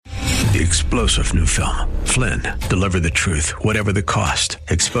The explosive new film, Flynn, Deliver the Truth, Whatever the Cost,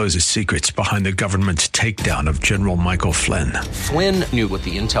 exposes secrets behind the government's takedown of General Michael Flynn. Flynn knew what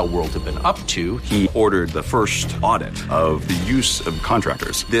the intel world had been up to. He ordered the first audit of the use of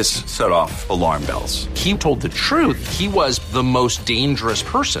contractors. This set off alarm bells. He told the truth. He was the most dangerous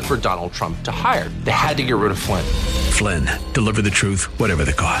person for Donald Trump to hire. They had to get rid of Flynn. Flynn, Deliver the Truth, Whatever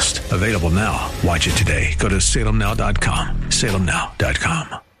the Cost. Available now. Watch it today. Go to salemnow.com.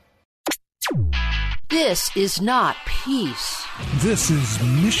 salemnow.com. This is not peace. This is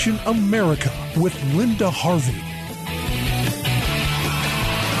Mission America with Linda Harvey.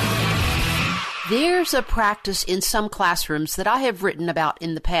 There's a practice in some classrooms that I have written about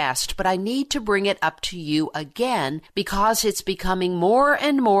in the past, but I need to bring it up to you again because it's becoming more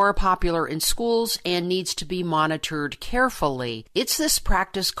and more popular in schools and needs to be monitored carefully. It's this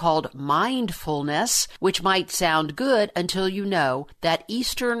practice called mindfulness, which might sound good until you know that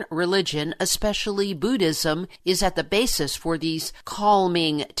Eastern religion, especially Buddhism, is at the basis for these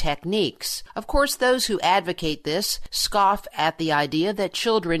calming techniques. Of course, those who advocate this scoff at the idea that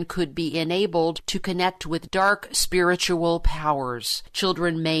children could be enabled to connect with dark spiritual powers.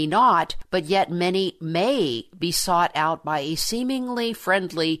 Children may not, but yet many may be sought out by a seemingly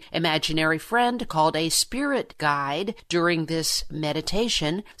friendly imaginary friend called a spirit guide during this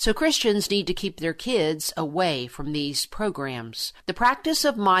meditation, so Christians need to keep their kids away from these programs. The practice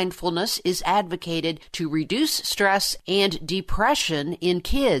of mindfulness is advocated to reduce stress and depression in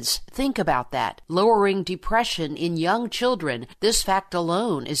kids. Think about that. Lowering depression in young children. This fact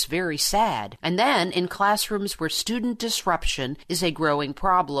alone is very sad. And then, in classrooms where student disruption is a growing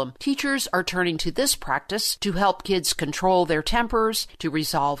problem, teachers are turning to this practice to help kids control their tempers, to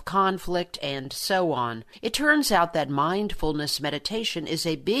resolve conflict, and so on. It turns out that mindfulness meditation is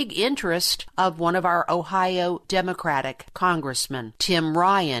a big interest of one of our Ohio Democratic congressmen, Tim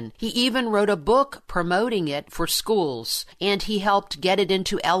Ryan. He even wrote a book promoting it for schools, and he helped get it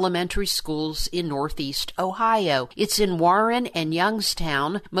into elementary schools in Northeast Ohio. It's in Warren and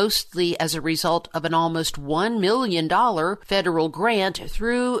Youngstown, mostly as a result of an almost $1 million federal grant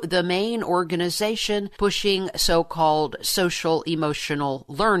through the main organization pushing so-called social emotional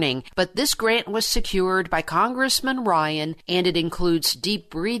learning. But this grant was secured by Congressman Ryan, and it includes deep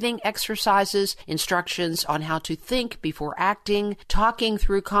breathing exercises, instructions on how to think before acting, talking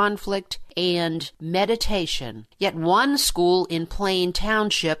through conflict, and meditation. Yet one school in Plain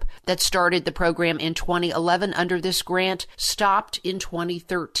Township that started the program in 2011 under this grant stopped in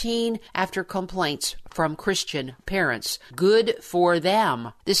 2013 after complaints from Christian parents. Good for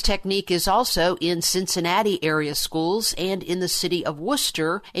them. This technique is also in Cincinnati area schools and in the city of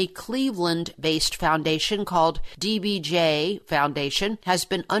Worcester. A Cleveland-based foundation called DBJ Foundation has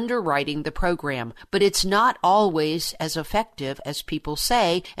been underwriting the program, but it's not always as effective as people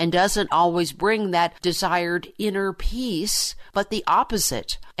say and doesn't always bring that desired inner peace, but the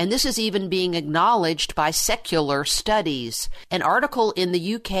opposite. And this is even being acknowledged by secular studies. An article in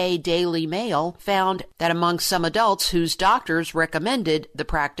the UK Daily Mail found that among some adults whose doctors recommended the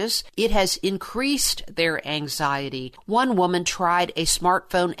practice, it has increased their anxiety. One woman tried a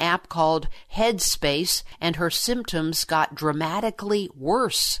smartphone app called Headspace, and her symptoms got dramatically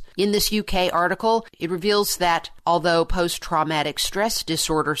worse. In this UK article, it reveals that although post-traumatic stress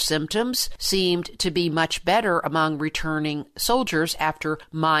disorder symptoms seemed to be much better among returning soldiers after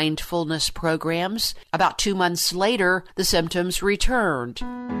mindfulness programs, about 2 months later, the symptoms returned.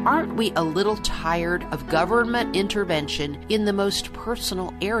 Aren't we a little tired of government intervention in the most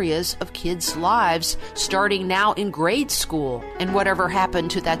personal areas of kids' lives, starting now in grade school? And whatever happened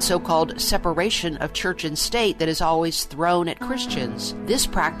to that so-called separation of church and state that is always thrown at Christians? This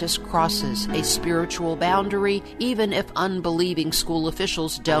practice crosses a spiritual boundary, even if unbelieving school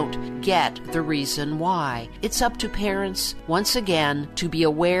officials don't get the reason why. It's up to parents, once again, to be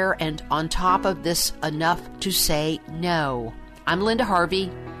aware and on top of this enough to say no. I'm Linda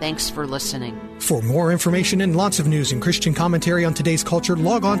Harvey. Thanks for listening. For more information and lots of news and Christian commentary on today's culture,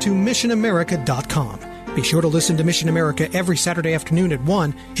 log on to missionamerica.com. Be sure to listen to Mission America every Saturday afternoon at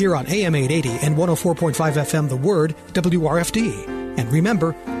 1 here on AM 880 and 104.5 FM The Word, WRFD. And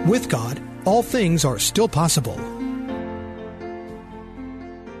remember, with God, all things are still possible.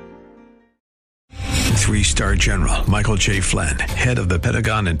 3-star General Michael J. Flynn, head of the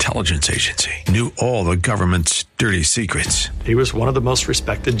Pentagon Intelligence Agency, knew all the government's dirty secrets. He was one of the most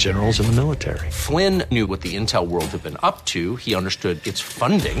respected generals in the military. Flynn knew what the intel world had been up to. He understood its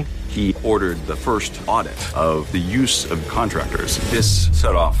funding. He ordered the first audit of the use of contractors. This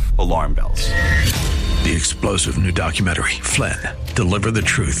set off alarm bells. The explosive new documentary, Flynn, deliver the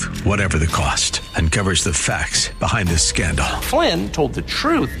truth, whatever the cost, uncovers the facts behind the scandal. Flynn told the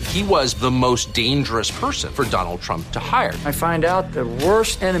truth. He was the most dangerous person for Donald Trump to hire. I find out the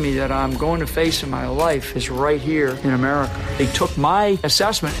worst enemy that I'm going to face in my life is right here in America. They took my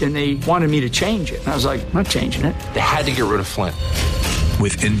assessment and they wanted me to change it. And I was like, I'm not changing it. They had to get rid of Flynn.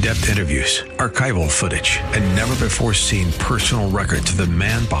 With in-depth interviews, archival footage, and never-before-seen personal records of the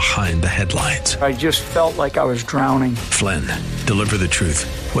man behind the headlines. I just felt like I was drowning. Flynn, deliver the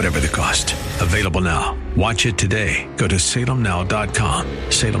truth, whatever the cost. Available now. Watch it today. Go to salemnow.com.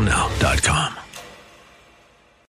 salemnow.com.